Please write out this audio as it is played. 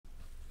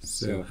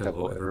So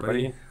hello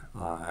everybody.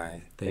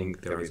 I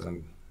think there is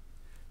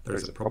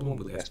a problem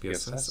with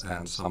SPSS,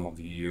 and some of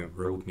you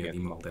wrote me an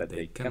email that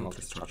they cannot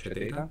restructure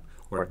data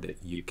or that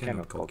you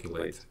cannot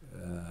calculate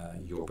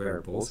your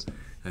variables,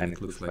 and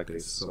it looks like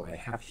this. So I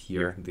have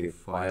here the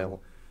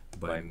file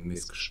by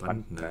Ms.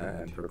 Gespantne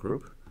and her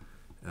group.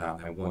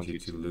 I want you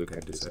to look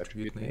at this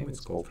attribute name. It's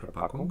called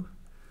Verpackung.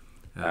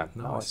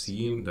 Now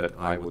assume that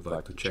I would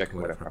like to check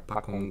whether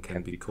Verpackung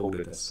can be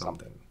coded as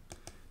something.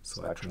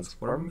 So I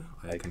transform,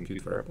 I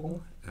compute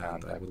variable,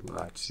 and I would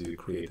like to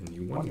create a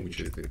new one,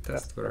 which is the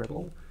test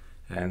variable,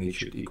 and it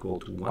should equal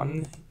to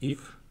 1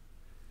 if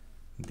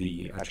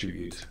the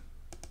attribute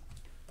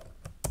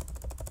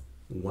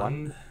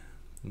 1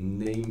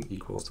 name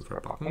equals to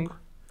Verpackung,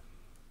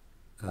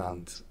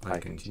 and I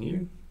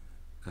continue,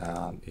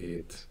 and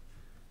it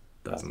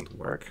doesn't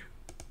work.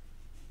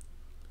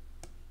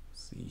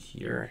 See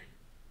here.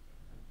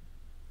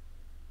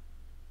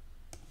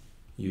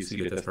 You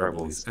see that the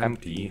variable is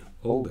empty,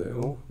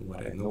 although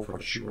what I know for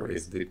sure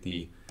is that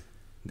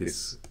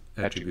this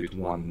attribute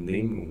 1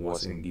 name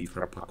was indeed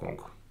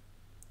Verpackung.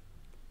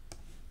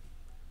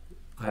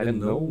 I don't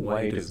know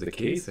why it is the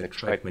case. I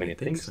tried many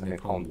things and I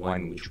found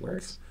one which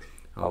works.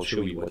 I'll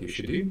show you what you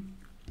should do.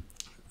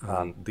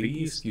 And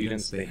these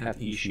students, they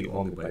had issue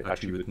only by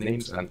attribute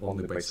names and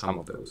only by some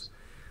of those.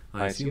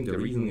 I assume the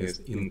reason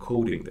is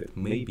encoding, that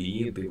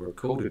maybe they were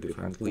coded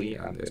differently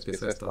and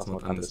SPSS does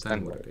not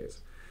understand what it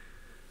is.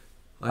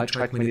 I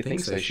tried many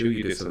things. I show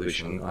you the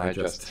solution. I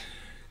just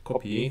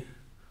copy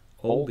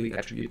all the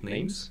attribute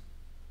names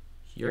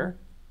here.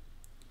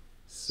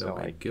 So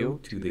I go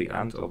to the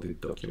end of the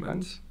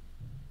document,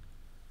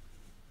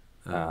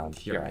 and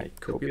here I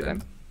copy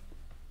them.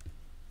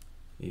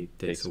 It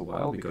takes a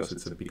while because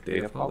it's a big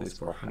data file. It's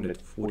for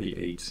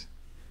 148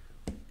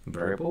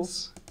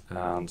 variables,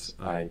 and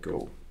I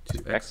go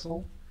to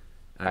Excel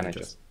and I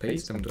just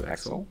paste them to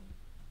Excel.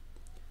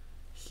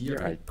 Here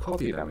I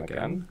copy them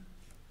again.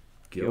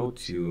 Go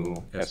to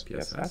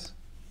SPSS,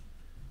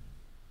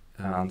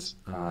 and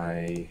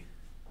I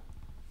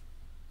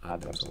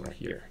add them somewhere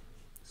here.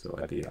 So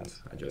at the end,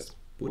 I just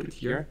put it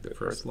here, the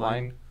first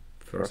line,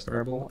 first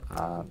variable,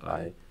 and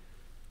I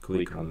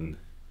click on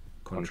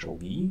Ctrl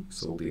V,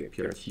 so they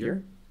appear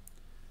here.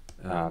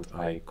 And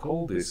I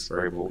call this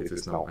variable, it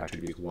is now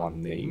attribute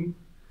 1 name,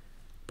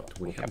 but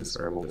we have this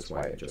variable, that's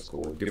why I just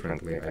call it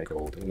differently. I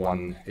call it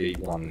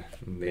 1A1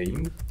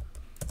 name,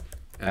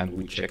 and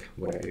we check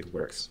whether it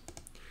works.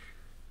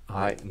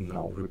 I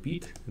now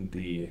repeat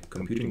the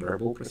computing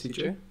variable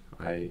procedure.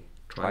 I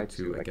try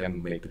to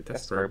again make the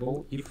test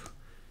variable if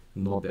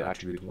not the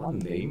attribute 1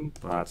 name,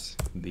 but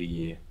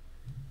the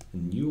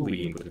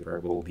newly inputted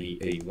variable, the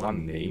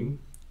A1 name,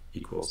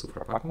 equals to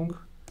Verpackung.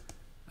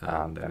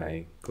 And then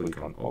I click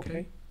on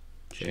OK,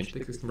 change the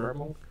existing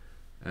variable,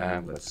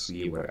 and let's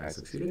see where I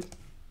succeeded.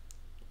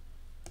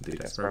 The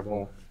test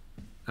variable,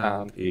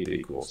 and it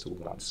equals to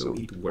 1. So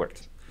it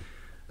worked.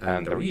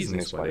 And the reason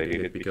is why they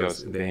did it,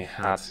 because they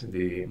had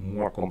the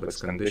more complex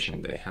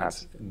condition. They had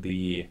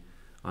the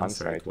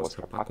answer, it was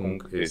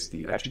Verpackung is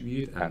the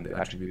attribute, and the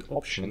attribute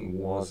option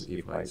was,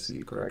 if I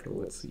see correctly,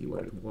 let's see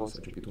what it was,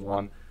 attribute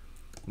 1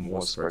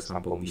 was, for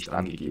example, nicht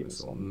angegeben,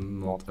 so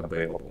not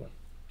available.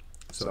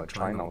 So I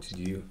try now to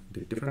do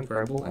the different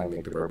variable. I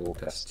make the variable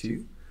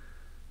test2,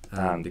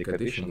 and the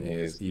condition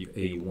is if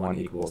A1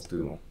 equals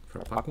to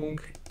Verpackung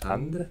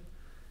and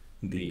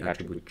the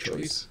attribute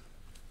choice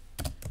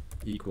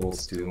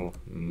equals to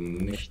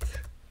nicht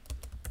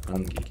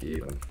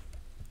angegeben.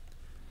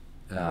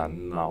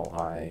 And now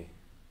I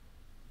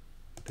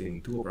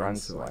didn't do run,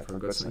 so I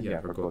forgot. So yeah,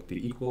 I forgot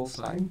the equal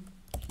sign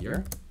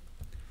here.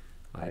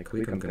 I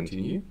click on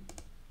continue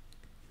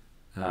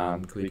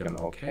and click on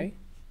OK.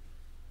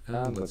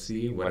 And let's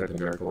see whether the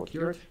miracle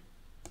occurred.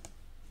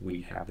 We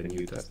have the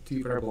new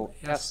test2 variable.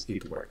 Yes,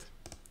 it worked.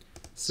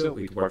 So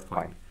it worked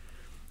fine.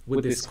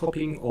 With this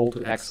copying all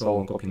to Excel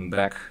and copying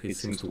back, it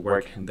seems to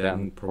work, and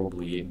then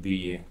probably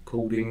the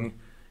coding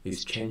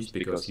is changed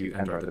because you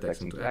enter the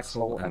text into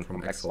Excel and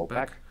from Excel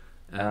back,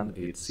 and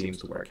it seems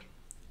to work.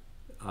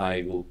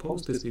 I will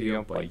post this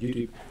video by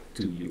YouTube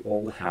to you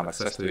all have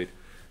access to it,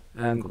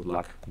 and good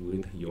luck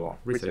with your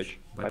research.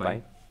 Bye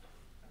bye.